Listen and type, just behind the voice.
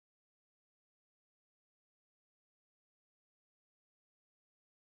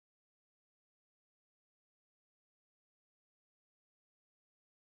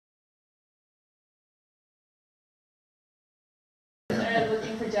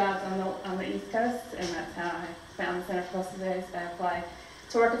jobs on the East Coast, and that's how I found the Center for Coastal Studies. I applied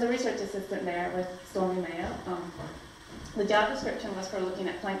to work as a research assistant there with Stormy Mayo. The job description was for looking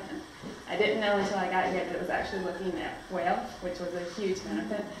at plankton. I didn't know until I got here that it was actually looking at whales, which was a huge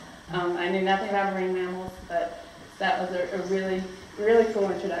benefit. I knew nothing about marine mammals, but that was a really, really cool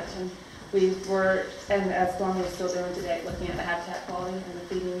introduction. We were, and as Stormy is still doing today, looking at the habitat quality and the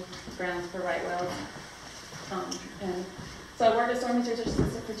feeding grounds for right whales. And so I worked as Stormy's research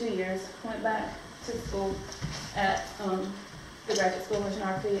assistant for 2 years, went back to school at the graduate school of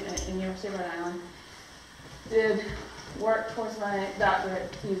oceanography at the University of Rhode Island. Did work towards my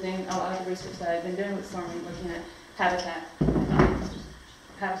doctorate using a lot of the research that I've been doing with Stormy, looking at habitat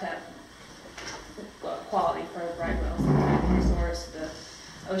quality for right whales, the resource, the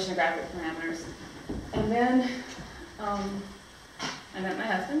oceanographic parameters. And then I met my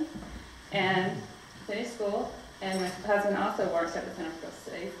husband and finished school, and my husband also works at the Center for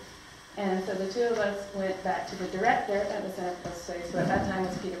Coastal Studies. And so the two of us went back to the director at the Center for Coastal Studies, who at that time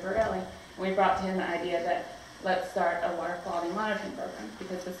was Peter Borelli, and we brought to him the idea that let's start a water quality monitoring program,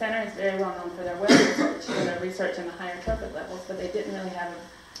 because the center is very well known for their whale research and their research in the higher trophic levels, but they didn't really have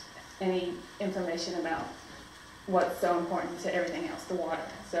any information about what's so important to everything else, the water.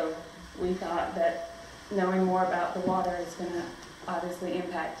 So we thought that knowing more about the water is going to obviously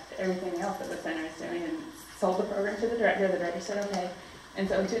impact everything else that the center is doing, and sold the program to the director. The director said okay. And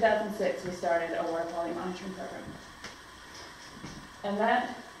so in 2006, we started a water quality monitoring program. And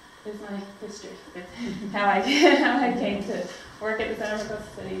that is my history. It's how I came to work at the Center for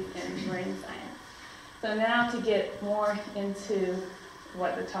Coastal Studies in marine science. So now to get more into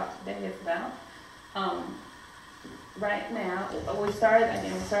what the talk today is about. Right now, we started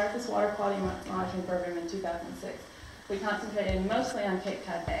this water quality monitoring program in 2006. We concentrated mostly on Cape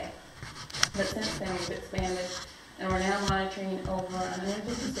Cod Bay, but since then we've expanded, and we're now monitoring over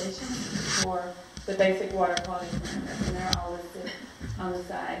 150 stations for the basic water quality parameters, and they're all listed on the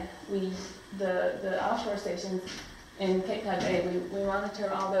side. The offshore stations in Cape Cod Bay, we monitor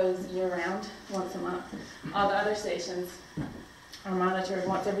all those year-round, once a month. All the other stations are monitored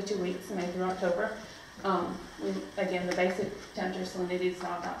once every 2 weeks, May through October. Again, the basic temperature, salinity,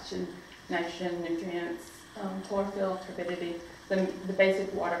 salt oxygen, nitrogen, nutrients, chlorophyll, turbidity, the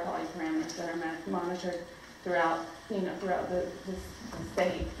basic water quality parameters that are monitored throughout the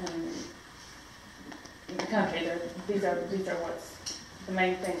state and the country. These are what's the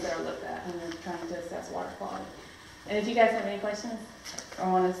main things that are looked at when you're trying to assess water quality. And if you guys have any questions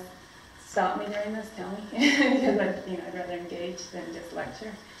or want to stop me during this, tell me, because I'd rather engage than just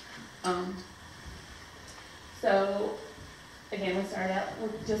lecture. So again, we started out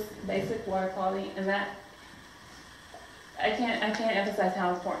with just basic water quality, and that I can't emphasize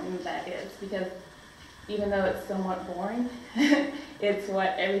how important that is, because even though it's somewhat boring, it's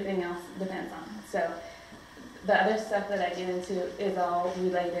what everything else depends on. So the other stuff that I get into is all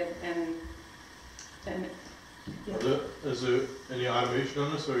related and yeah. Is there any automation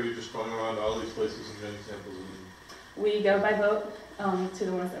on this, or are you just going around all these places and getting samples? We go by boat to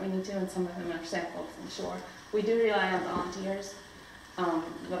the ones that we need to, and some of them are sampled from shore. We do rely on volunteers.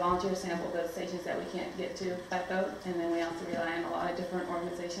 The volunteers sample the stations that we can't get to by boat, and then we also rely on a lot of different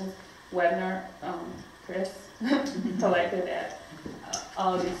organizations. Webner, Chris, collected at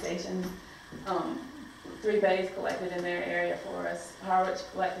all of these stations. Three Bays collected in their area for us. Harwich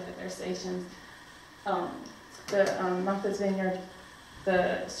collected at their stations. The Martha's Vineyard,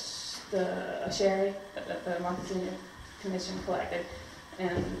 the Sherry, the Martha's Vineyard Commission collected,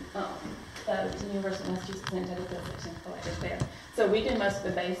 and the University of Massachusetts Nantucket Station collected there. So we do most of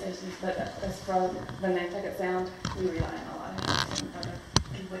the base stations, but as for the Nantucket Sound, we rely on a lot of other.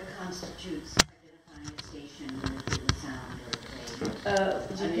 And what constitutes identifying a station with the sound or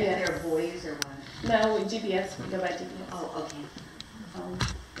the GPS. Are there buoys or what? No, GPS. We go by GPS. Oh, okay.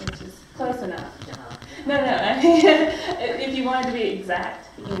 Which is close enough. No. I mean, if you wanted to be exact,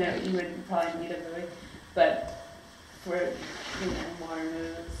 you would probably need a buoy, but for water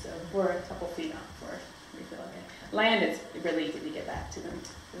moves, so we're a couple feet off where we feel okay. Land is really easy to get back to them.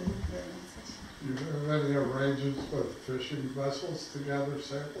 Do you have any arrangements with fishing vessels to gather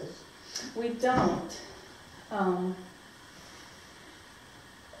samples? We don't.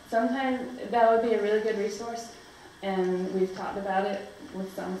 Sometimes that would be a really good resource, and we've talked about it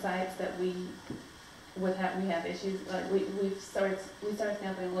with some sites that we have issues. Like we started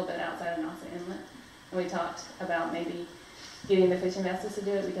sampling a little bit outside of Nauset Inlet, and we talked about maybe getting the fishing vessels to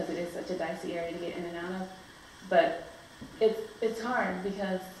do it because it is such a dicey area to get in and out of. But it's hard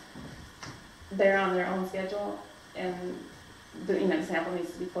because they're on their own schedule, and the sample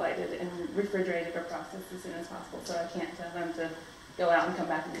needs to be collected and refrigerated or processed as soon as possible. So I can't tell them to go out and come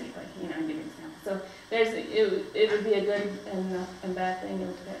back immediately, and give me an example. So it would be a good and bad thing. It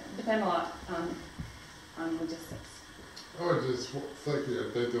would depend a lot on logistics. I was just thinking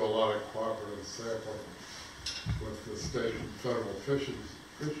if they do a lot of cooperative sampling with the state and federal fisheries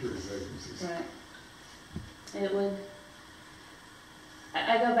agencies. Right. It would.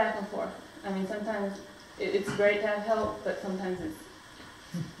 I go back and forth. I mean, sometimes it's great to have help, but sometimes it's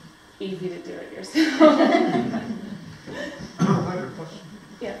easy to do it yourself. I have a question.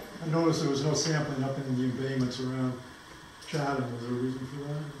 Yeah. I noticed there was no sampling up in the embayments around Chatham. Was there a reason for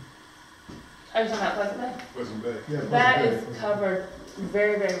that? Are you talking about Pleasant Bay? Wasn't bad. Yeah, That Pleasant Bay. is covered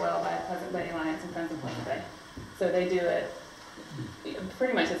very, very well by Pleasant Bay Alliance and Friends of Pleasant Bay. So they do it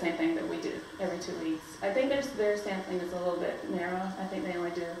pretty much the same thing that we do every 2 weeks. I think their sampling is a little bit narrow. I think they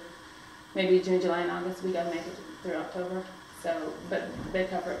only do maybe June, July, and August. We got to make it through October. So, but they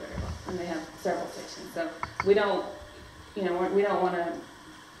cover it very well, and they have several stations. So we don't, we don't want to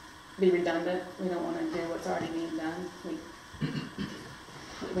be redundant. We don't want to do what's already being done.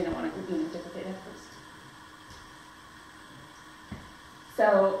 We don't want to duplicate efforts.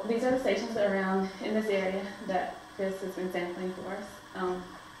 So these are the stations that are around in this area that Chris has been sampling for us.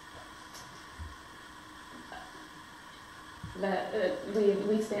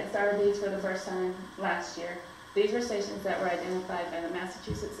 We started these for the first time last year. These were stations that were identified by the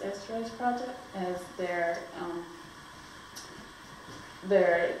Massachusetts Estuaries Project as their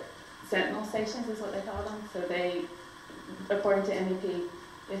sentinel stations is what they call them. So they, according to MEP,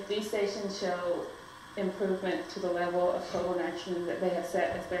 if these stations show improvement to the level of total nitrogen that they have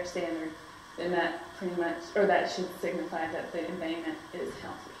set as their standard, then that pretty much, or that should signify that the embayment is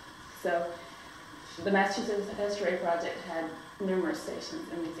healthy. So the Massachusetts Estuary Project had numerous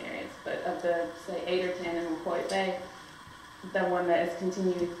stations in these areas, but of the, say, 8 or 10 in McCoy Bay, the one that has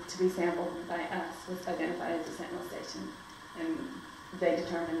continued to be sampled by us was identified as a sentinel station. And they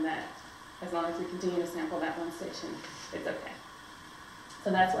determined that as long as we continue to sample that one station, it's okay. So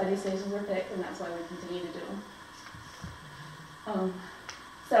that's why these stations were picked, and that's why we continue to do them.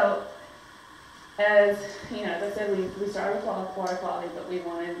 So, as I said, we started with water quality, but we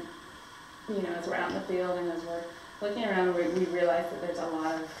wanted, as we're out in the field and as we're looking around, we realized that there's a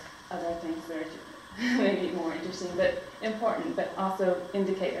lot of other things that are maybe more interesting, but important, but also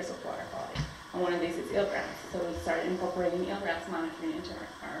indicators of water quality. And one of these is eelgrass. So we started incorporating eelgrass monitoring into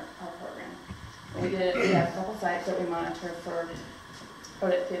our program. And we have a couple sites that we monitor for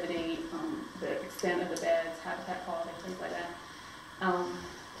productivity, the extent of the beds, habitat quality, things like that.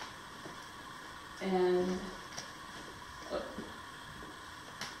 And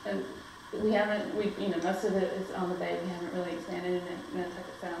we haven't, most of it is on the bay. We haven't really expanded in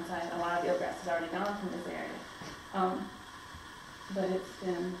Nantucket Sound side. A lot of eelgrass has already gone from this area. But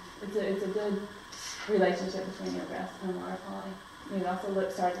it's a good relationship between eelgrass and water quality. We also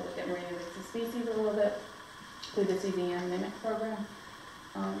started to look at marine invasive species a little bit through the CZM mimic program.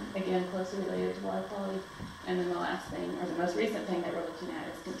 Again, closely related to water quality. And then the last thing, or the most recent thing that we're looking at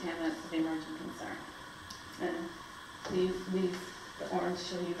is contaminants of emerging concern. And the orange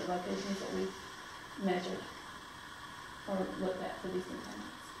show you the locations that we measured or looked at for these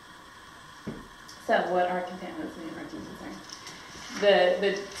contaminants. So what are contaminants of emerging concern?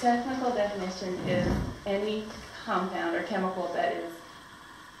 The technical definition is any compound or chemical that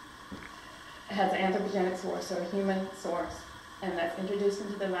has an anthropogenic source or a human source, and that's introduced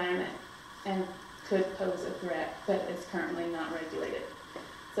into the environment and could pose a threat, but is currently not regulated.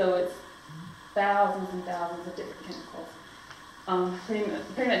 So it's thousands and thousands of different chemicals. Pretty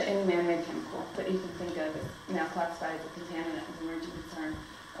much any man-made chemical that you can think of is now classified as a contaminant of emerging concern.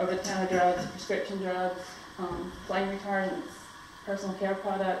 Over-the-counter drugs, prescription drugs, flame retardants, personal care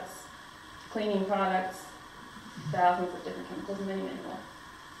products, cleaning products, thousands of different chemicals, and many, many more.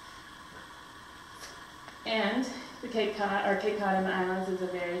 And the Cape Cod and the islands is a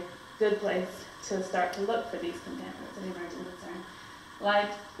very good place to start to look for these contaminants of emerging concern. Like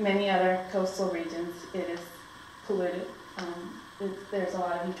many other coastal regions, it is polluted. There's a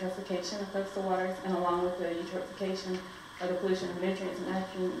lot of eutrophication of coastal waters, and along with the eutrophication or the pollution of nutrients and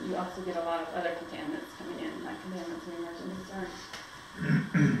nitrogen, you also get a lot of other contaminants coming in, like contaminants of emerging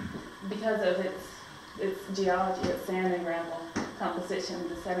concern. Because of its geology, its sand and gravel composition,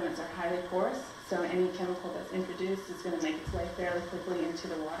 the sediments are highly porous, so any chemical that's introduced is going to make its way fairly quickly into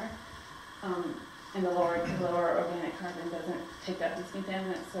the water. And the lower organic carbon doesn't take up these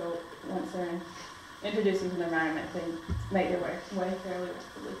contaminants, so once they're introduced into the environment, they make their way fairly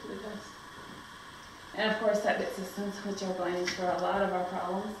rapidly to the coast. And of course, septic systems, which are blamed for a lot of our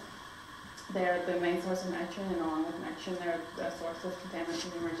problems. They're the main source of nitrogen, and along with nitrogen, they're the source of contaminants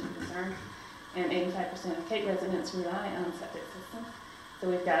of emerging concern. and 85% of Cape residents rely on septic systems. So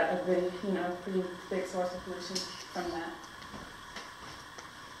we've got a pretty big source of pollution from that.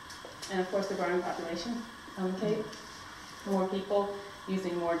 And of course, the growing population on the Cape. More people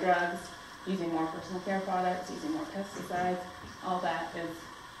using more drugs, using more personal care products, using more pesticides. All that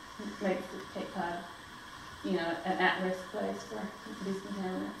makes Cape Cod, an at-risk place for these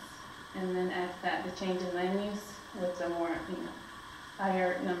contaminants. And then after that, the change in land use with the more,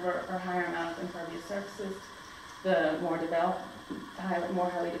 higher number or higher amount of impervious surfaces, the more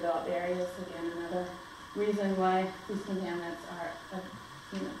highly developed areas. Again, another reason why these contaminants are,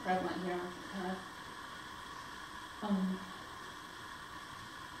 prevalent here on Cape Cod.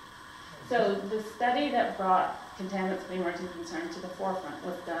 So the study that brought contaminants of emerging concern to the forefront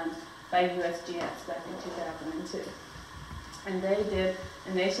was done by USGS back in 2002. And they did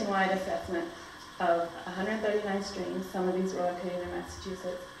a nationwide assessment of 139 streams. Some of these were located in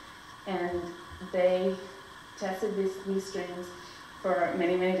Massachusetts. And they tested these streams for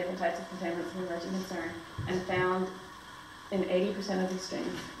many, many different types of contaminants of emerging concern and found in 80% of these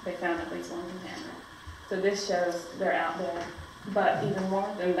streams, they found at least one contaminant. So this shows they're out there. But even more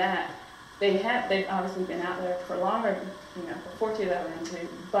than that, they've obviously been out there for longer, before 2002,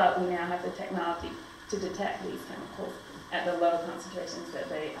 but we now have the technology to detect these chemicals at the low concentrations that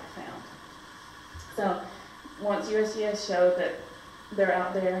they are found. So once USGS showed that they're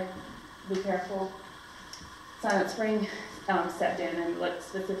out there, be careful, Silent Spring stepped in and looked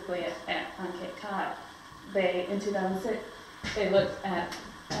specifically on Cape Cod. In 2006, they looked at,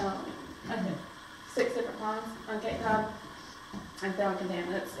 6 different ponds on Cape Cod and found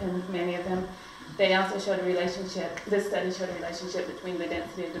contaminants in many of them. They also showed a relationship, this study showed a relationship between the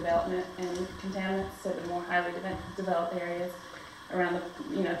density of development and contaminants, so the more highly developed areas around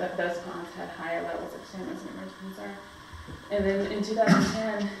those ponds had higher levels of contaminants of emerging concern. And then in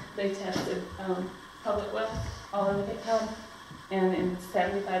 2010, they tested public wells all over Cape Cod, and in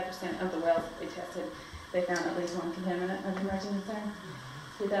 75% of the wells that they tested, they found at least one contaminant of emerging concern.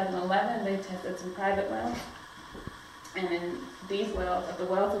 2011, they tested some private wells, and in these wells, of the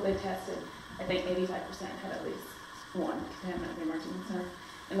wells that they tested, I think 85% had at least one contaminant of emerging concern.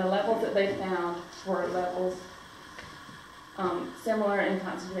 And the levels that they found were levels similar in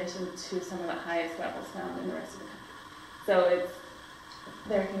concentration to some of the highest levels found in the rest of the country. So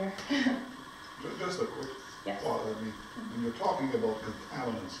they're here. Just a quick Yes. thought. I mean, when you're talking about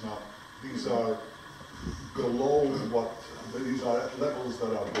contaminants now, these are below these are at levels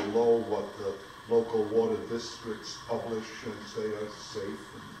that are below what the local water districts publish and say are safe.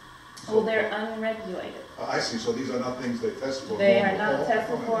 Well, they're unregulated. I see. So these are not things they test for. They are not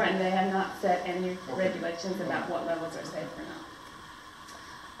tested for, and they have not set any regulations about what levels are safe or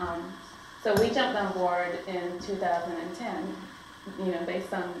not. So we jumped on board in 2010,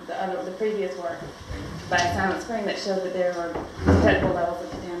 based on the previous work by Silent Spring that showed that there were detectable levels of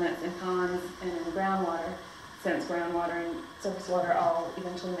contaminants in ponds and in groundwater. Since groundwater and surface water all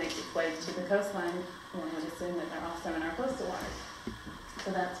eventually makes its way to the coastline, one would assume that they're also in our coastal waters. So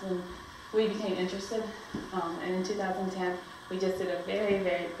that's when we became interested. And in 2010, we just did a very,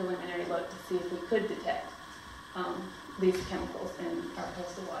 very preliminary look to see if we could detect these chemicals in our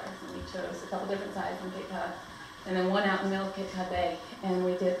coastal waters. And we chose a couple different sites on Cape Cod, and then one out in the middle of Cape Cod Bay. And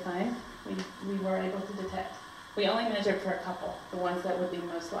we did find, we were able to detect. We only measured for a couple, the ones that would be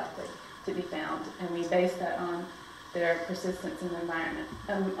most likely to be found, and we based that on their persistence in the environment.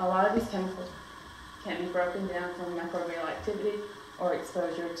 A lot of these chemicals can be broken down from microbial activity or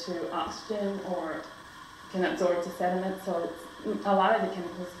exposure to oxygen, or can absorb to sediment. So a lot of the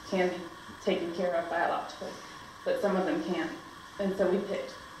chemicals can be taken care of biologically, but some of them can't. And so we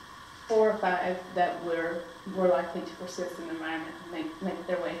picked 4 or 5 that were likely to persist in the environment and make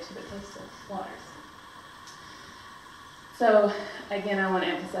their way to the coastal waters. So again, I want to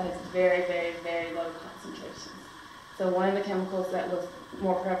emphasize very, very, very low concentrations. So one of the chemicals that was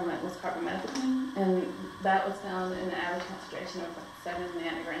more prevalent was carbamazepine, and that was found in an average concentration of 7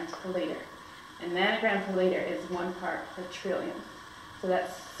 nanograms per liter. And nanogram per liter is 1 part per trillion. So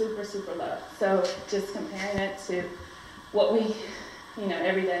that's super, super low. So just comparing it to what we,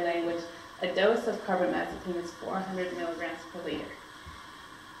 everyday language, a dose of carbamazepine is 400 milligrams per liter.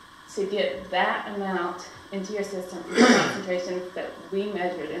 To get that amount into your system from the concentrations that we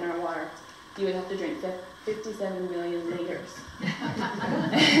measured in our water, you would have to drink 57 million liters,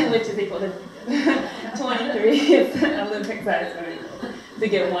 which is equal to 23 Olympic size swimming pools to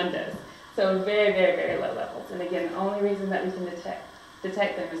get 1 dose. So very, very, very low levels. And again, the only reason that we can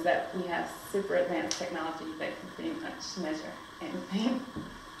detect them is that we have super advanced technology that can pretty much measure anything.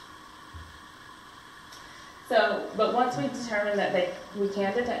 So, but once we determined that we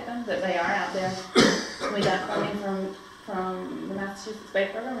can detect them, that they are out there, we got funding from the Massachusetts Bay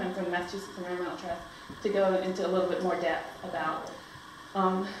Program and from the Massachusetts Environmental Trust to go into a little bit more depth about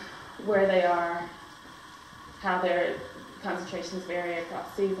where they are, how their concentrations vary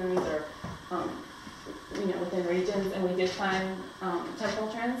across seasons or within regions. And we did find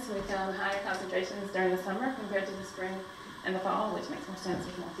temporal trends. We found higher concentrations during the summer compared to the spring and the fall, which makes more sense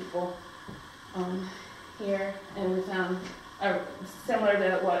with more people here. And we found, similar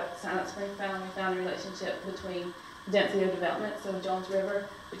to what Silent Spring found, we found a relationship between density of development. So Jones River,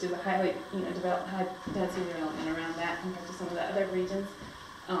 which is a highly developed, high density development around that compared to some of the other regions,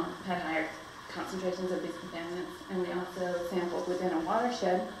 had higher concentrations of these contaminants. And we also sampled within a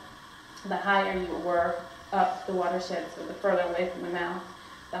watershed. The higher you were up the watershed, so the further away from the mouth,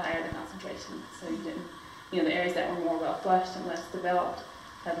 the higher the concentration. So you didn't, the areas that were more well flushed and less developed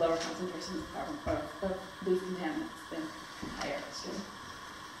had lower concentrations of carbon of these contaminants than higher upstream.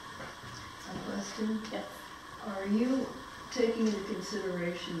 A question? Yes. Are you taking into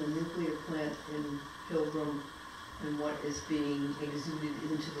consideration the nuclear plant in Pilgrim and what is being exuded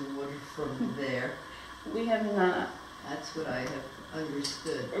into the water from there? We have not. That's what I have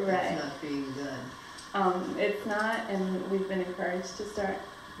understood. Right. It's not being done. It's not, and we've been encouraged to start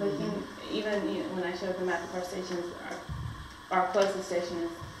looking. Even when I showed the map of our stations, our closest station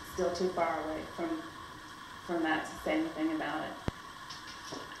is still too far away from that to say anything about it.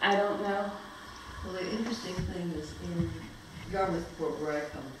 I don't know. Well, the interesting thing is in Yarmouthport, where I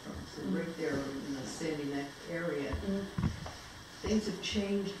come from, so right there in the Sandy Neck area, things have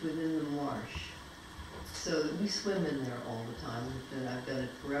changed within the marsh. So that we swim in there all the time, and I've done it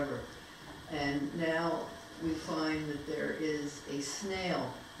forever. And now we find that there is a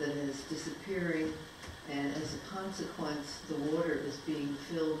snail that is disappearing, and as a consequence, the water is being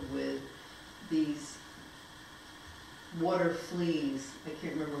filled with these water fleas. I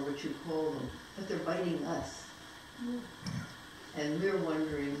can't remember what you call them, but they're biting us. And we're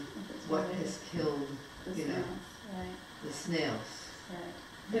wondering what has killed, the snails. Right. the snails. Right.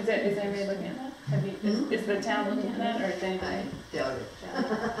 Is anybody looking at that? Have you? Is the town looking at that, or is anybody? I doubt it.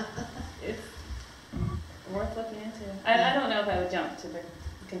 It's worth looking into. I don't know if I would jump to the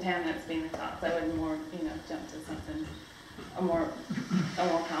contaminants being the cause. I would more, jump to something a more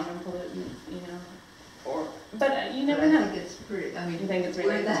common pollutant, But you never know. I think it's pretty. I mean, You think it's where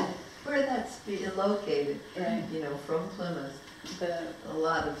related to- where that's being located, Right. From Plymouth, a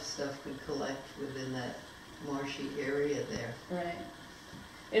lot of stuff could collect within that marshy area there. Right.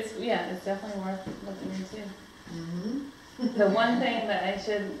 It's definitely worth looking into. Mm-hmm. The one thing that I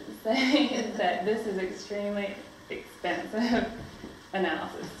should say is that this is extremely expensive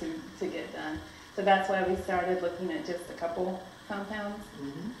analysis to get done. So that's why we started looking at just a couple compounds.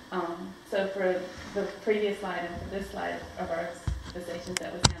 Mm-hmm. So for the previous slide and for this slide of the stations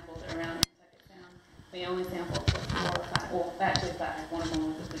that we sampled around Nantucket Sound, we only sampled for 4 or 5, well actually 5, one of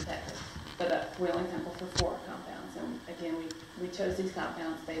them was detected, but we only sampled for 4 compounds. And again, we chose these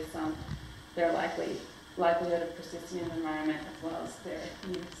compounds based on their likelihood of persisting in the environment as well as their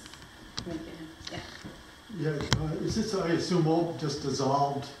use. Is this, I assume, all just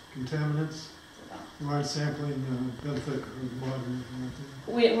dissolved contaminants? You aren't sampling benthic or mud or anything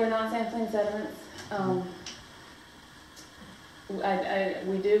like that? We're not sampling sediments.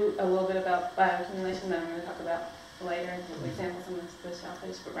 We do a little bit about bioaccumulation that I'm going to talk about later. We sample some of the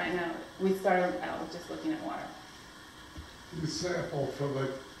shellfish, but right now we started out with just looking at water. You sample for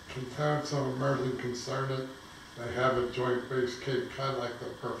the contaminants of emerging concern that they have a joint base Cape Cod, like the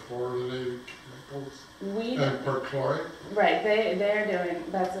perfluorinated chemicals and perchlorate. Right, they're doing,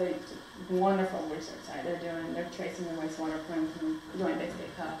 that's a wonderful research site. They're tracing the wastewater plume from Joint Base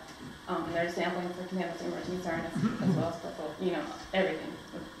Cape Cod. And they're sampling for contaminants of emerging concern as well as perfluorate, everything,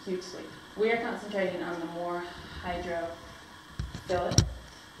 a huge suite. We are concentrating on the more hydrophilic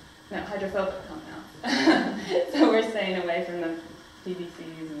compounds. So we're staying away from the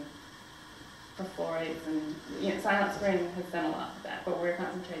PVCs and perfluorates and, Silent Spring has done a lot of that, but we're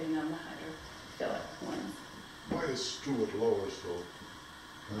concentrating on the hydrophilic ones. Why is Stuart Lower so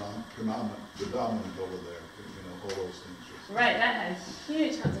predominant over there, all those things? Right, that had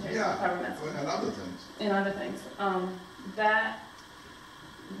huge concentrations of carbon methane. And other things. And other things. That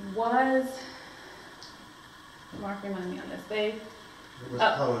was, Mark, remind me on this. It was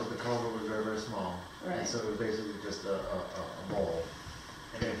closed, the culvert was very, very small. Right. And so it was basically just a bowl.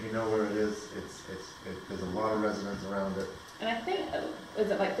 And if you know where it is, there's a lot of residents around it. And I think, is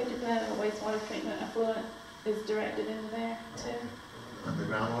it like 50% of the wastewater treatment effluent is directed into there too? The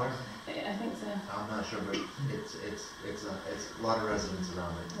groundwater? I think so. I'm not sure, but it's a lot of residents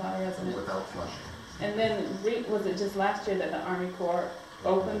around it. A lot of residents. Without flushing. And then, was it just last year that the Army Corps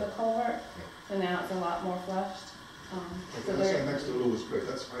opened the culvert? So now it's a lot more flushed. So That's right next to Lewis Bridge,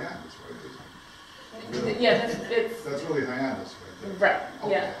 that's Hyannis, right? Isn't it? yeah, it's That's really Hyannis right right.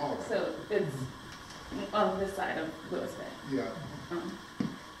 Okay, Yeah. all right. So it's on this side of Lewis Bay. there. Yeah,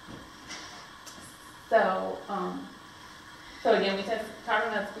 So again, we test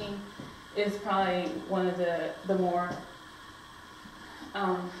carbamazepine is probably one of the more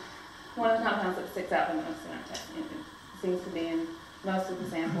one of the compounds that sticks out the most in our testing. It seems to be in most of the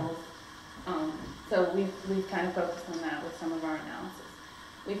samples. So we've kind of focused on that with some of our analysis.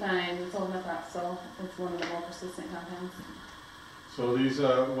 We find sulfamethoxyl is one of the more persistent compounds. So these,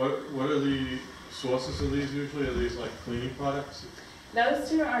 what are the sources of these usually? Are these like cleaning products? Those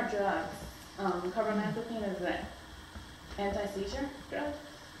two are drugs. Carbamazepine is an anti-seizure drug.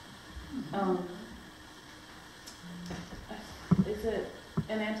 Is it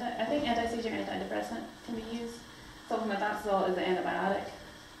an I think anti-seizure antidepressant can be used. Sulfamethoxyl is an antibiotic.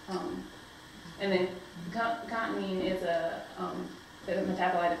 And then contamine is a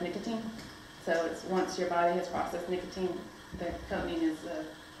metabolite of nicotine. So it's once your body has processed nicotine, the cotinine is a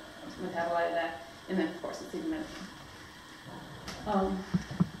metabolite of that, and then of course it's even medicine.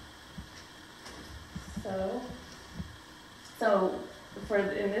 So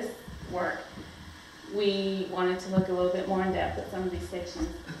in this work, we wanted to look a little bit more in depth at some of these stations,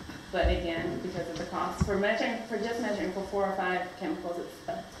 but again, because of the cost, for just measuring for 4 or 5 chemicals, it's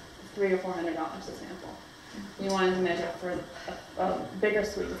 $300 or $400 a sample. We wanted to measure for a bigger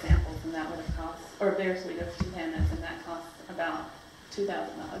suite of samples, and that would have cost, or a bigger suite of contaminants, and that costs about $2,000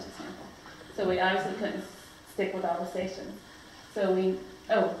 a sample. So we obviously couldn't stick with all the stations. So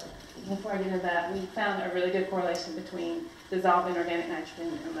before I get into that, we found a really good correlation between dissolving organic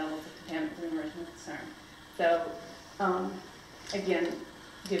nitrogen and levels of contaminants of emerging concern. So, again,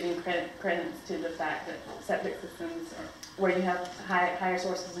 giving credence to the fact that septic systems, or where you have higher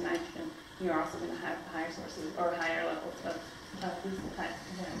sources of nitrogen, you're also going to have higher sources or higher levels of these types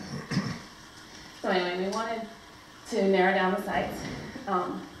of contaminants. So anyway, we wanted to narrow down the sites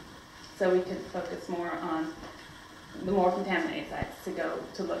so we could focus more on the more contaminated sites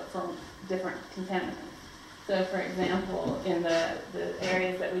to look for different contaminants. So for example, in the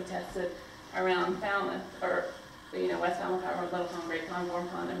areas that we tested around Falmouth, or West Falmouth, Harbor, Little Pond, Great Pond, Warm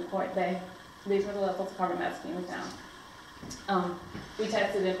Pond, and McCoy Bay, these were the levels of carbamazepine we found. We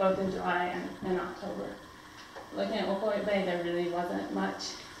tested it both in July and October. Looking at McCoy Bay, there really wasn't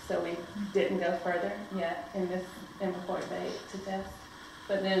much, so we didn't go further yet in McCoy Bay to test.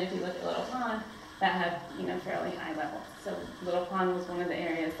 But then if you look at Little Pond, that had fairly high levels. So Little Pond was one of the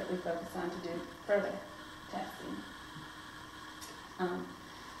areas that we focused on to do further testing.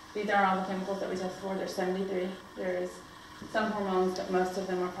 These are all the chemicals that we tested for. There's 73. There's some hormones, but most of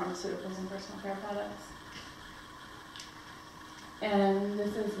them are pharmaceuticals and personal care products. And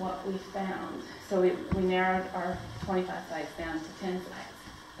this is what we found. So we narrowed our 25 sites down to 10 sites.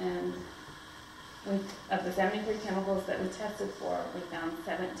 And of the 73 chemicals that we tested for, we found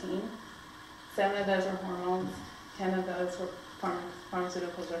 17. 7 of those were hormones, 10 of those were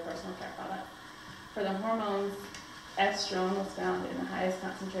pharmaceuticals or personal care products. For the hormones, estrogen was found in the highest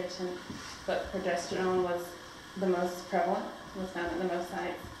concentration, but progesterone was the most prevalent, was found at the most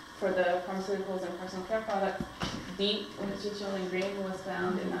sites. For the pharmaceuticals and personal care products, DEET, which is shown in green, was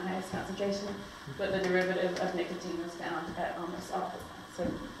found in the highest concentration, but the derivative of nicotine was found at almost all the sites.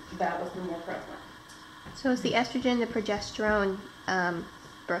 So that was the more prevalent. So is the estrogen, the progesterone,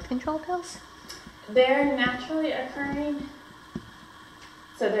 birth control pills? They're naturally occurring,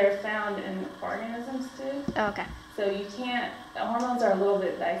 so they're found in organisms too. Oh, okay. So you can't, hormones are a little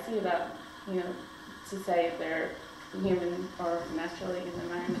bit dicey about, to say if they're human or naturally in the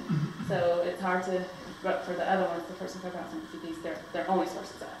environment. So it's hard to, but for the other ones, the personal care products and PCBs, they're only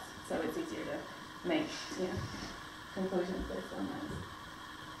sources of us. So it's easier to make, conclusions based on those.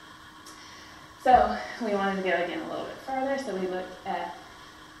 So we wanted to go again a little bit further, so we looked at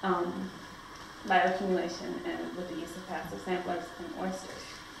bioaccumulation and with the use of passive samplers and oysters.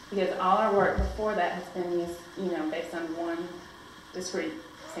 Because all our work before that has been used, based on one discrete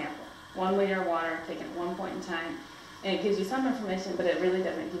sample. 1 liter of water taken at one point in time. And it gives you some information, but it really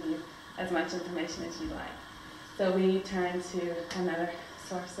doesn't give you as much information as you'd like. So we turned to another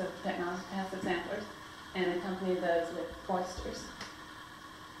source of technology, passive samplers, and accompanied those with oysters.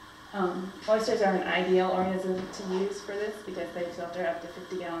 Oysters are an ideal organism to use for this because they filter up to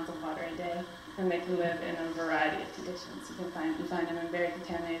 50 gallons of water a day, and they can live in a variety of conditions. You find them in very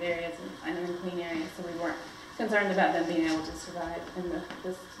contaminated areas, and you find them in clean areas, so we weren't concerned about them being able to survive in the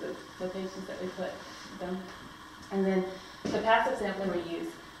locations that we put them. And then the passive sampler we use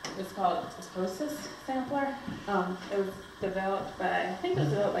It's called a Costa sampler. It was developed by, I think it was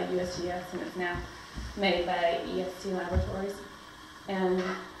developed by USGS, and it's now made by EST Laboratories. And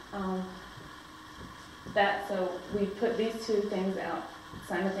so we put these two things out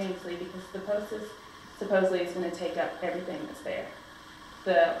simultaneously because the Costa supposedly is going to take up everything that's there.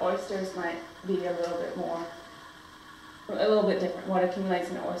 The oysters might be a little bit different. What accumulates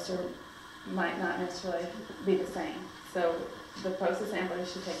in an oyster might not necessarily be the same. So the Costa sampler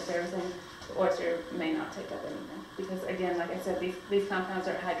should take up everything. The oyster may not take up anything because, again, like I said, these compounds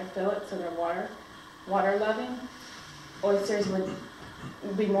are hydrophilic, so they're water loving. Oysters would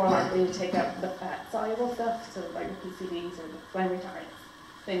be more likely to take up the fat-soluble stuff, so like the PCBs or the flame retardants.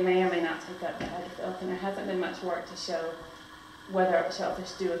 They may or may not take up the hydrophilic, and there hasn't been much work to show whether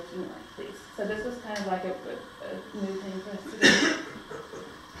shellfish do accumulate these. So this was kind of like a new thing for us to do.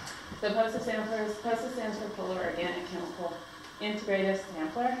 The Costa samplers, Costa stands for Polar Organic Chemical Integrative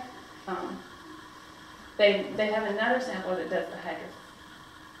Sampler. They have another sampler that does the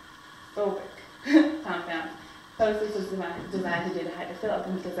hydrophobic compound. Costa is designed to do the hydrophilic,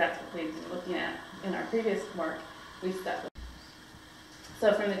 and because that's what we've been looking at in our previous work, we stuck with it.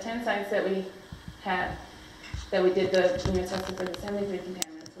 So from the 10 sites that we had, that we did the testing for the 73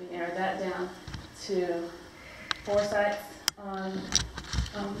 contaminants, we narrowed that down to 4 sites on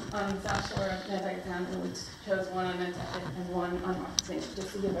the South Shore of Nantucket Sound, and we chose one on Nantucket and one on North St.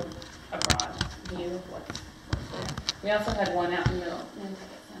 just to give a broad view of what's there. We also had one out in the middle of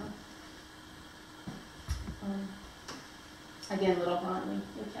Nantucket Sound. Again, Little Pond,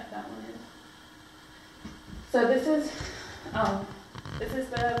 we kept that one in. So this is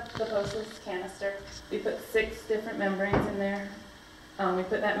the Costa canister. We put 6 different membranes in there. We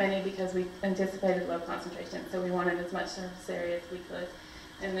put that many because we anticipated low concentration, so we wanted as much surface area as we could.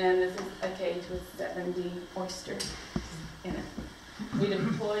 And then this is a cage with 70 oysters in it. We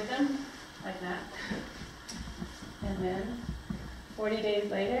deployed them like that. And then 40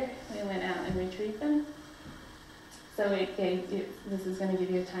 days later, we went out and retrieved them. So this is going to give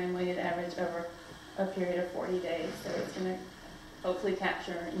you a time-weighted average over a period of 40 days. So it's going to hopefully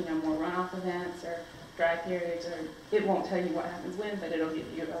capture, more runoff events or dry periods, or it won't tell you what happens when, but it'll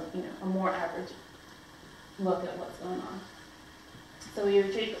give you a more average look at what's going on. So we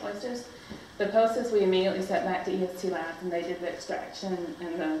retrieved the oysters. The Costas we immediately sent back to EST Labs, and they did the extraction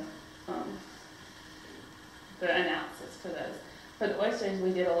and the analysis for those. For the oysters,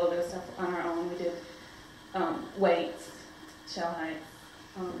 we did a little bit of stuff on our own. We did weights, shell height,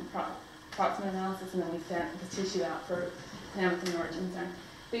 proximate analysis, and then we sent the tissue out for contaminants and origin concern.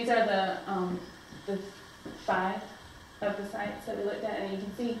 These are the 5 of the sites that we looked at, and you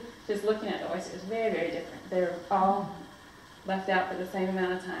can see, just looking at the oysters, very, very different. They're all left out for the same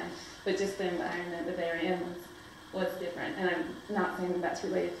amount of time, but just the environment that they were in was different. And I'm not saying that that's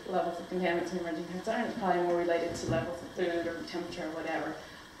related to levels of contaminants and emerging concern. It's probably more related to levels of food or temperature or whatever.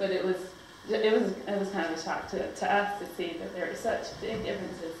 But it was kind of a shock to us to see that there are such big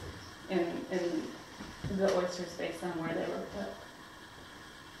differences in the oysters based on where they were put.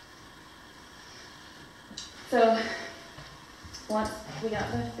 So once we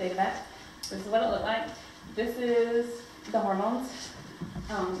got the data back, this is what it looked like. This is the hormones.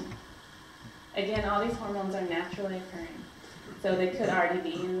 Again, all these hormones are naturally occurring. So they could already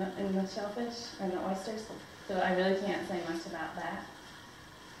be in the shellfish or in the oysters. So I really can't say much about that.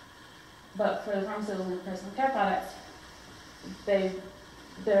 But for the pharmaceuticals and personal care products,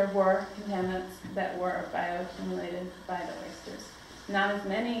 there were contaminants that were bioaccumulated by the oysters. Not as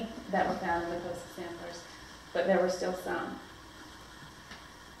many that were found in the Costa samplers, but there were still some.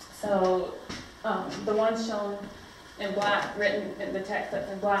 So the ones shown in black, written in the text that's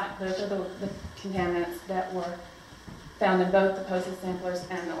in black, those are the contaminants that were found in both the Costa samplers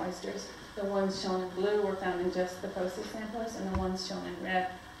and the oysters. The ones shown in blue were found in just the Costa samplers, and the ones shown in red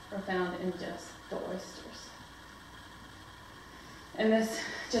were found in just the oysters. And this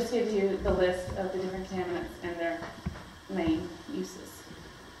just gives you the list of the different contaminants and their main uses.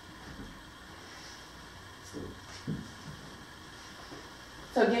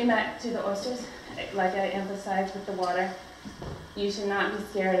 So getting back to the oysters, like I emphasized with the water, you should not be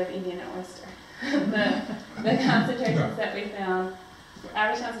scared of eating an oyster. the concentrations that we found,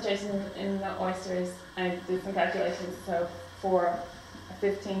 average concentrations in the oysters, I did some calculations, so for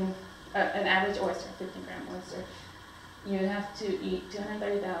an average oyster, 15-gram oyster, you would have to eat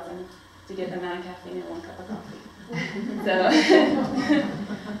 230,000 to get the amount of caffeine in 1 cup of coffee. So,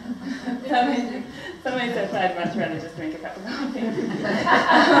 somebody said I'd much rather just drink a cup of coffee.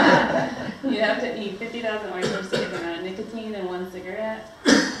 You'd have to eat 50,000 oysters to get the amount of nicotine in 1 cigarette.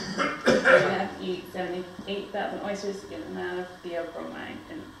 You'd have to eat 78,000 oysters to get an amount of theobromine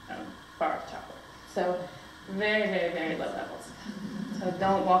in a bar of chocolate. So very, very, very low levels. So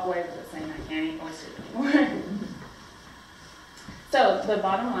don't walk away with it saying I can't eat oysters anymore. So the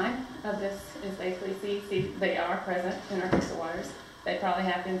bottom line of this is basically, see, they are present in our coastal waters. They probably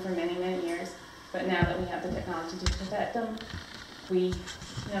have been for many, many years, but now that we have the technology to protect them, we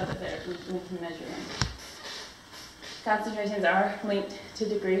know that we can measure them. Concentrations are linked to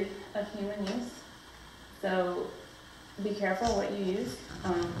degree of human use, so be careful what you use.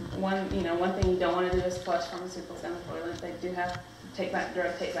 One thing you don't want to do is flush pharmaceuticals down the toilet. They do have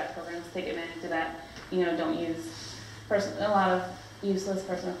drug take-back programs. Take advantage of that. Don't use a lot of useless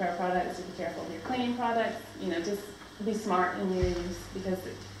personal care products. So be careful of your cleaning products. Just be smart in your use because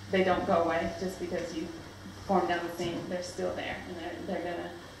they don't go away just because you pour them down the sink. They're still there, and they're going to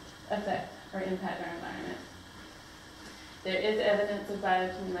affect or impact our environment. There is evidence of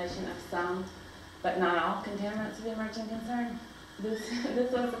bioaccumulation of some, but not all contaminants of emerging concern.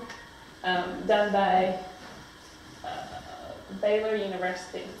 This was done by Baylor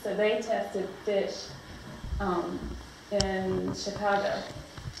University. So they tested fish in Chicago,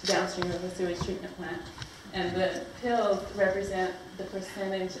 downstream of the sewage treatment plant. And the pills represent the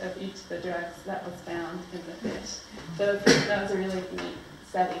percentage of each of the drugs that was found in the fish. So that was a really neat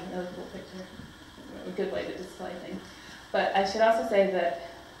study, a cool picture, a good way to display things. But I should also say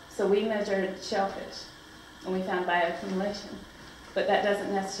that, so we measured shellfish, and we found bioaccumulation, but that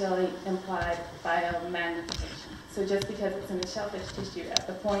doesn't necessarily imply biomagnification. So just because it's in the shellfish tissue at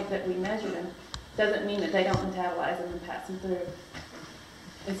the point that we measure them, doesn't mean that they don't metabolize them and pass them through.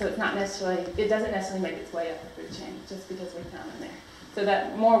 And so it doesn't necessarily make its way up the food chain just because we found them there. So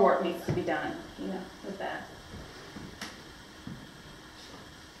that more work needs to be done, with that.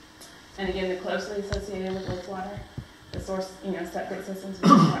 And again, they're closely associated with wastewater. The source, septic systems,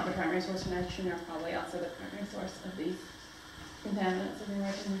 which is not the primary source of nitrogen, are probably also the primary source of these contaminants of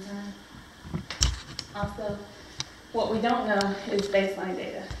emerging concern. Also, what we don't know is baseline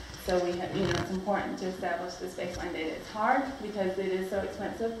data. So we have, it's important to establish this baseline data. It's hard because it is so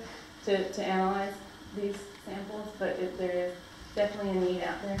expensive to analyze these samples, but there is definitely a need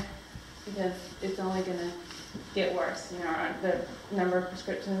out there because it's only going to get worse. The number of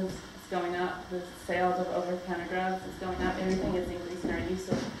prescriptions is going up, the sales of over-the-counter drugs is going up, everything is increasing, our use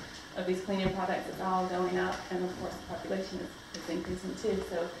of these cleaning products is all going up, and of course the population is increasing too,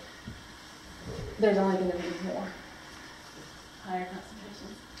 so there's only going to be more higher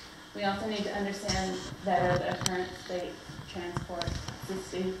concentrations. We also need to understand better the current state, transport,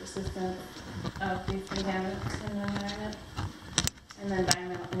 toxicity, persistence of these contaminants in the environment, and then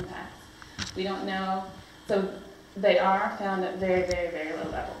environmental impacts. We don't know, so they are found at very, very, very low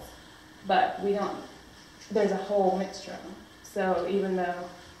levels. But there's a whole mixture of them. So even though,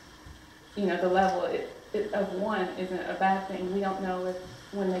 the level of one isn't a bad thing, we don't know if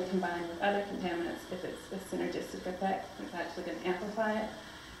when they combine with other contaminants, if it's a synergistic effect, it's actually going to amplify it.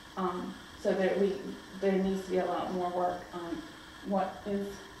 So there needs to be a lot more work on what is,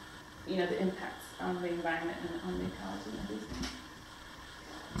 the impacts on the environment and on the ecology of these things.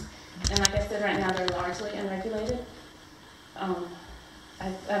 And like I said, right now they're largely unregulated. I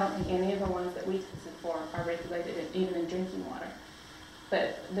don't think any of the ones that we tested for are regulated, even in drinking water.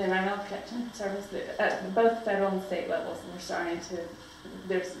 But the Environmental Protection Service, at both federal and state levels, they're starting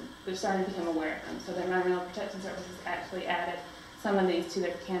to become aware of them. So the Environmental Protection Service has actually added some of these to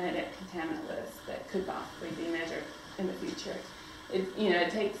their candidate contaminant list that could possibly be measured in the future. It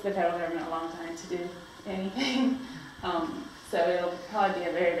takes the federal government a long time to do anything. So it'll probably be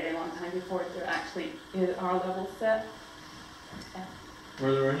a very, very long time before there actually are levels set. Yeah.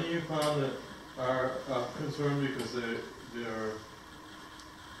 Were there any you found that are of concern because they are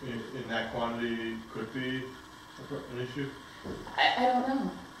in that quantity could be an issue? I don't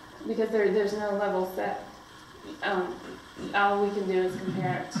know because there's no level set. All we can do is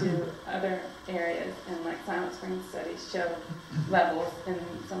compare it to other areas, and like Silent Spring studies show levels in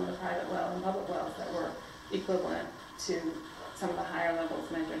some of the private well and public wells that were equivalent to some of the higher levels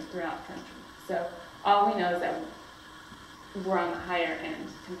measured throughout the country. So all we know is that we're on the higher end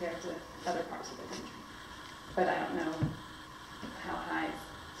compared to other parts of the country. But I don't know how high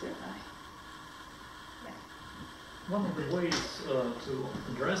is too high. Yeah. One of the ways to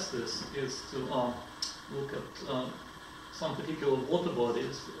address this is to look at some particular water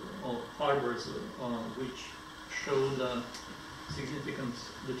bodies or harbors which showed significant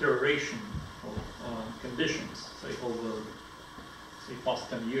deterioration of conditions, say over past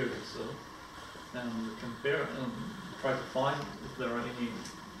 10 years or so, and compare and try to find if there are any of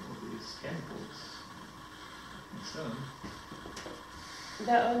these chemicals concerned.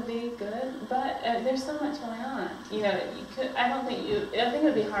 That would be good, but there's so much going on. You know, you could. I think it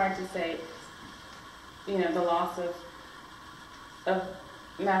would be hard to say. You know, the loss of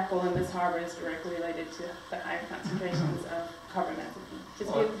mackerel in this harbor is directly related to the higher concentrations of carbamazepine.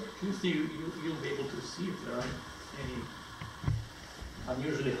 Just Or at least you'll be able to see if there are any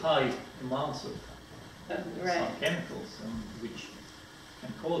unusually high amounts of right. some chemicals which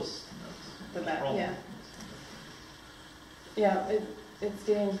can cause that problem. Yeah. Yeah, it's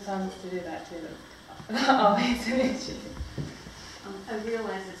getting funds to do that too. Always an issue. I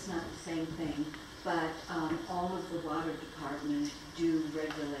realize it's not the same thing, but all of the water department do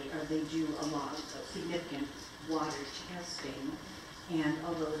regulate, or they do a lot of significant water testing. And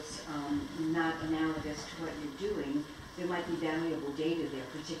although it's not analogous to what you're doing, there might be valuable data there,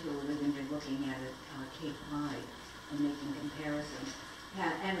 particularly when you're looking at it Cape-wide and making comparisons.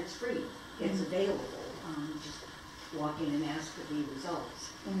 And it's free. It's available. Just walk in and ask for the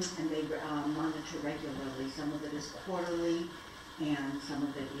results. And they monitor regularly. Some of it is quarterly, and some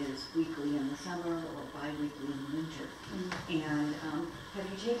of it is weekly in the summer or bi-weekly in the winter. And have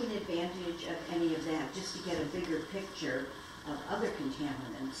you taken advantage of any of that just to get a bigger picture of other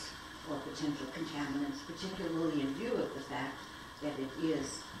contaminants or potential contaminants, particularly in view of the fact that it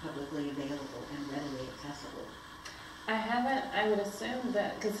is publicly available and readily accessible? I haven't. I would assume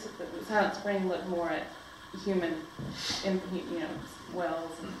that because Silent Spring looked more at human,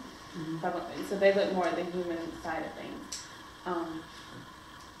 wells and public, so they look more at the human side of things.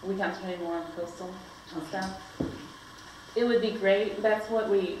 We concentrate more on coastal stuff. It would be great. That's what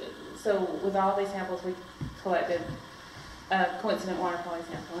so with all these samples, we collected a coincident water quality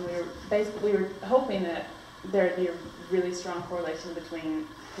sample, and we were hoping that there'd be a really strong correlation between,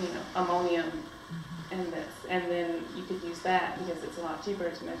 ammonium and this, and then you could use that because it's a lot cheaper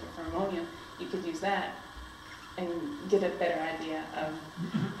to measure for ammonia. You could use that and get a better idea of.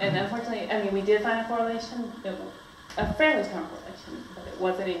 And unfortunately, we did find a correlation, a fairly strong correlation, but it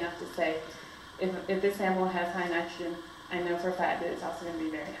wasn't enough to say if this sample has high nitrogen, I know for a fact that it's also going to be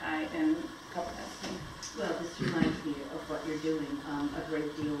very high in carbamazepine. Well, this reminds me of what you're doing a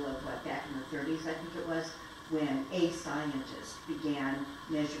great deal of back in the 30s, I think it was, when a scientist began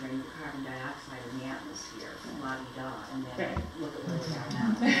measuring the carbon dioxide in the atmosphere, la-di-da, and then look at where we are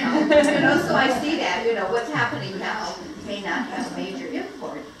now. So I see that, what's happening now may not have major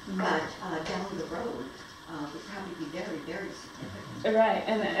import, but down the road would probably be very, very significant. Right,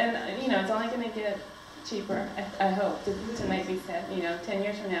 and it's only going to get cheaper, I hope, to make these tests. 10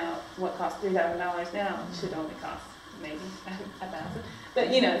 years from now, what costs $3,000 now should only cost maybe $1,000. But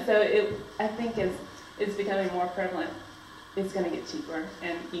so I think it's becoming more prevalent. It's going to get cheaper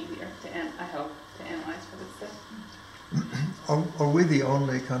and easier I hope, to analyze for this stuff. Are we the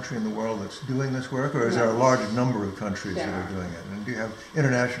only country in the world that's doing this work, or is there a large number of countries that are doing it? And do you have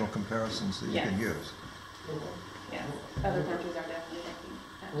international comparisons that you can use? Yes, other countries are definitely making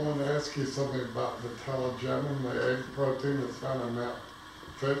that. I want to ask you something about the telogenin, the egg protein that's found in that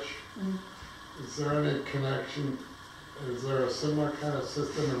fish. Is there any connection? Is there a similar kind of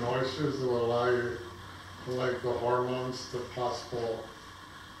system in oysters that will allow you to link the hormones to possible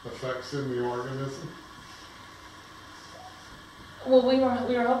effects in the organism? Well, we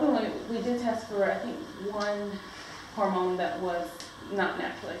were hoping we did test for, I think, one hormone that was not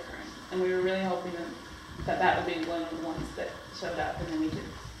naturally occurring, and we were really hoping that would be one of the ones that showed up, and then we could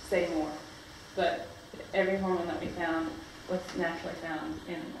say more. But every hormone that we found was naturally found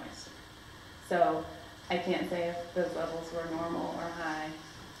in the oyster. So I can't say if those levels were normal or high.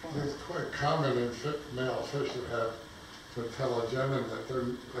 It's quite common in male fish that have the telogenin that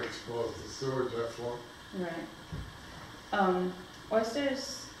they're exposed to sewage effluent. Right.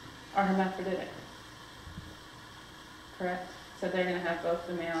 Oysters are hermaphroditic, correct? So they're going to have both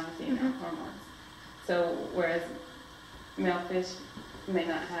the male and female hormones. So whereas male fish may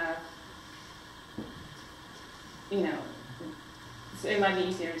not have, so it might be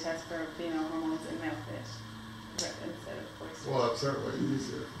easier to test for female hormones in male fish instead of oysters. Well, it's certainly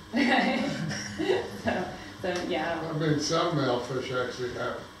easier. so yeah. Some male fish actually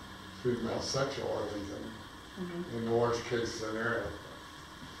have female sexual organs in the worst case scenario.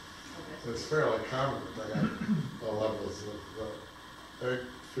 It's fairly common that they have the levels of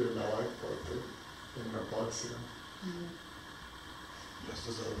female egg protein in their blood serum. Just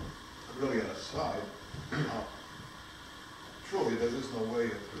as a really an aside, truly there is no way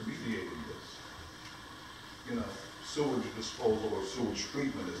of remediating this. Sewage disposal or sewage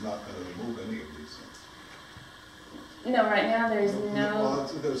treatment is not going to remove any of these things. No, right now there's no.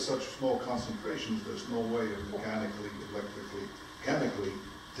 Well, there's such small concentrations. There's no way of mechanically, electrically, chemically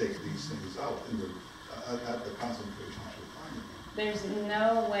take these things out at the concentrations you're finding. there's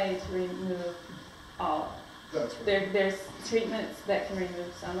no way to remove all of them. That's right. There's treatments that can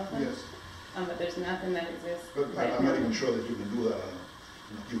remove some of them, Yes, but there's nothing that exists but right I'm not now. even sure that you can do that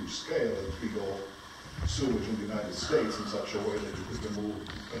on a huge scale, if we go sewage in the United States in such a way that you could remove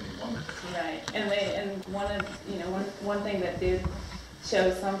anyone. Right, and one thing that did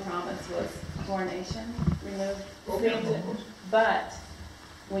show some promise was chlorination, remove Okay, things, of course. but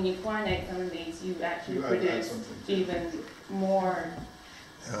when you chlorinate some of these, you actually You add produce something. even more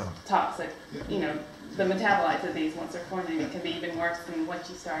Yeah. toxic, Yeah. the metabolites of these, once they're chlorinated, can be even worse than what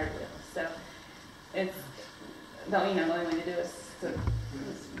you started with. So it's, the only way to do is to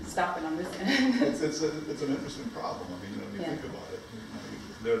stop it on this end. It's an interesting problem, I mean, when you Yeah. think about it,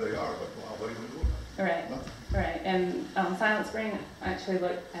 there they are, but wow, what are you gonna do about it? Right, Nothing. right. And Silent Spring actually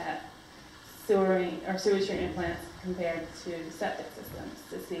looked at sewage treatment plants compared to septic systems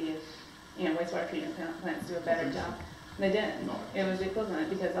to see if, wastewater treatment plants do a better job. They didn't. No. It was equivalent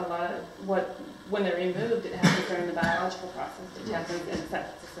because a lot of when they're removed, it happens during the biological process, which happens in a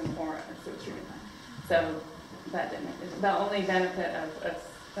septic system or a sewage treatment plant. So that didn't make it. The only benefit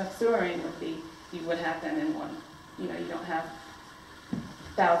of sewering would be you would have them in one. You don't have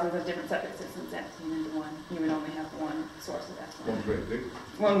thousands of different septic systems emptying into one. You would only have one source of effluent. One great big,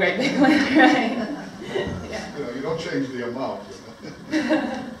 One great big one, right? Yeah. you don't change the amount,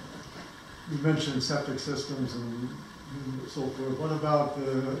 You mentioned septic systems and so forth. What about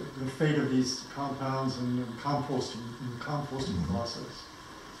the fate of these compounds and composting process?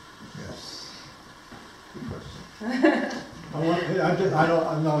 Yes. Good question.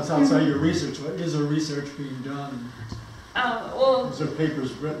 I know it's outside your research, but is there research being done? Well, Is there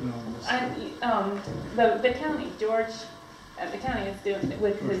papers written on this? the county, George, the county is doing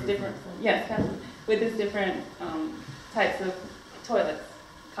with his different, with his different types of toilets,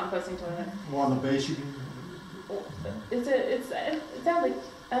 composting toilets. Well, on the base you can, It's sounds like,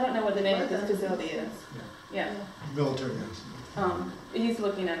 I don't know what the name of this facility is. Yeah. military. He's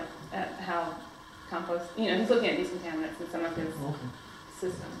looking at how compost, he's looking at these contaminants in some of his Okay.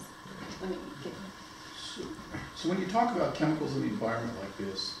 systems. Let me get So when you talk about chemicals in the environment like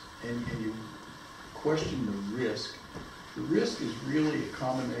this, and you question the risk is really a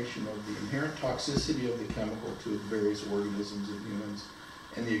combination of the inherent toxicity of the chemical to various organisms and humans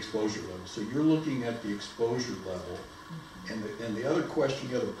and the exposure level. So you're looking at the exposure level, and the other question,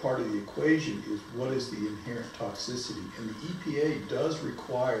 the other part of the equation is what is the inherent toxicity? And the EPA does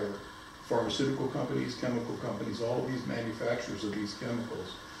require pharmaceutical companies, chemical companies, all of these manufacturers of these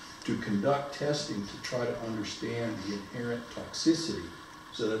chemicals to conduct testing to try to understand the inherent toxicity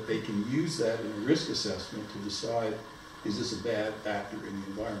so that they can use that in a risk assessment to decide, is this a bad actor in the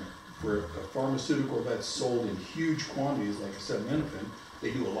environment? For a pharmaceutical that's sold in huge quantities like acetaminophen,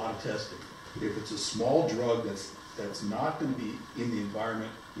 they do a lot of testing. If it's a small drug that's not going to be in the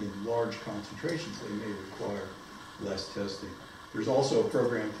environment in large concentrations, they may require less testing. There's also a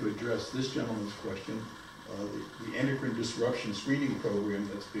program to address this gentleman's question, the endocrine disruption screening program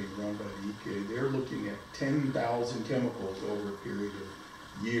that's being run by the EPA. They're looking at 10,000 chemicals over a period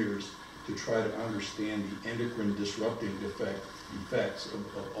of years to try to understand the endocrine disrupting effects of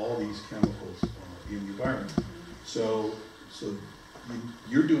all these chemicals in the environment. So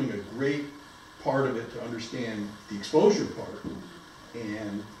you're doing a great part of it to understand the exposure part,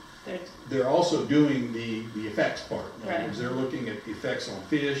 and they're also doing the effects part. In other words, they're looking at the effects on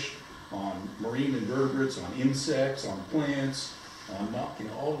fish, on marine invertebrates, on insects, on plants, on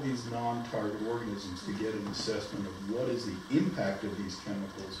all of these non-target organisms to get an assessment of what is the impact of these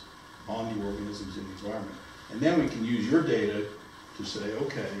chemicals on the organisms in the environment. And then we can use your data to say,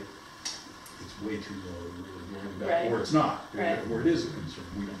 okay, it's way too low, really worrying about, or it's not, where it is a concern.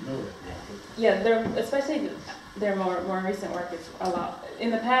 We don't know that yet. Yeah, especially their more recent work is a lot.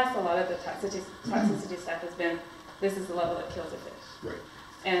 In the past, a lot of the toxicity stuff has been, this is the level that kills a fish. Right.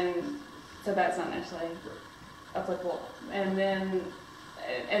 And so that's not necessarily applicable. And then,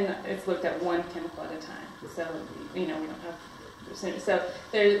 and it's looked at one chemical at a time. So, we don't have percentage. So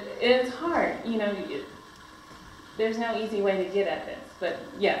it's hard, there's no easy way to get at this. But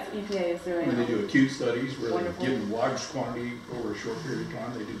yes, EPA is doing. When they do acute studies where wonderful. they give large quantity over a short period of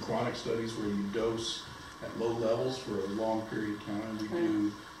time, they do chronic studies where you dose at low levels for a long period of time. We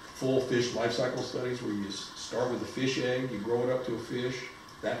do full fish life cycle studies where you start with a fish egg, you grow it up to a fish,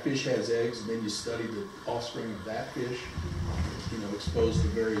 that fish has eggs, and then you study the offspring of that fish, exposed to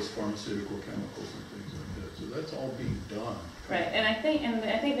various pharmaceutical chemicals and things like that. So that's all being done. Right, and I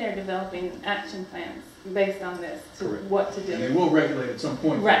think they're developing action plans based on this to what to do. And they will regulate at some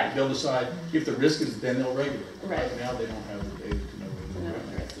point. Right. They'll decide if the risk is, then they'll regulate. Right. Right now, they don't have the data to know whether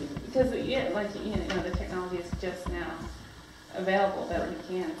they're Because the technology is just now available that we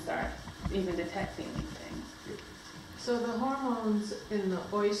can start even detecting these things. So the hormones in the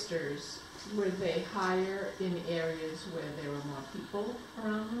oysters, were they higher in areas where there were more people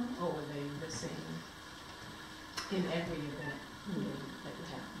around them, or were they the same in every event that you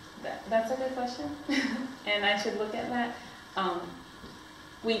have? That's a good question, and I should look at that.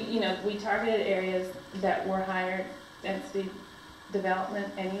 We targeted areas that were higher density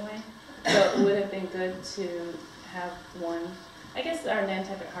development anyway, so it would have been good to have one. I guess our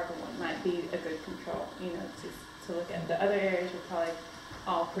Nantucket Harbor one might be a good control, to look at. The other areas were probably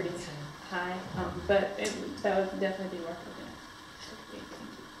all pretty high, but that would definitely be worth looking at.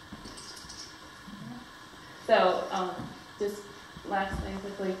 So, just last thing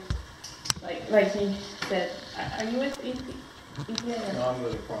quickly, like he said, are you with EPA? No, I'm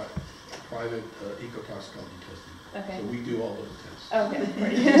with a private ecotoxicology testing. Okay. So we do all those tests. Okay,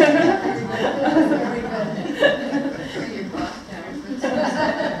 great. Very good. Your boss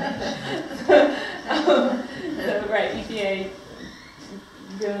So, right, EPA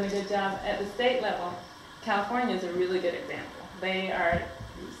doing a good job. At the state level, California is a really good example. They are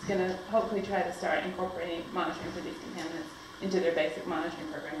going to hopefully try to start incorporating monitoring for these contaminants into their basic monitoring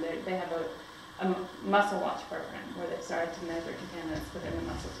program. They have a muscle watch program where they've started to measure contaminants within the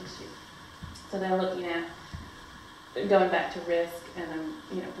muscle tissue. So they're looking at going back to risk and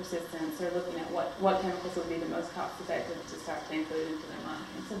persistence. They're looking at what chemicals would be the most cost effective to start to include into their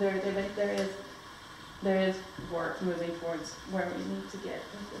monitoring. So there is work moving towards where we need to get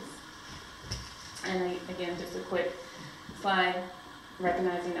with this. And again, just a quick slide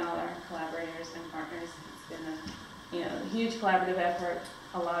recognizing all our collaborators and partners. It's been a huge collaborative effort,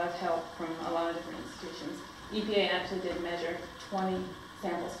 a lot of help from a lot of different institutions. EPA actually did measure 20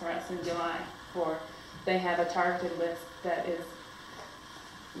 samples for us in July. They have a targeted list that is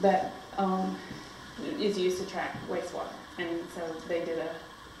used to track wastewater, and so they did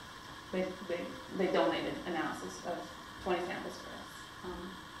they donated analysis of 20 samples for us,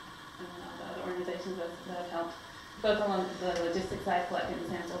 and the other organizations that have helped both on the logistics side collecting the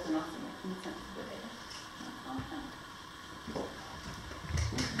samples and also making sense of the data.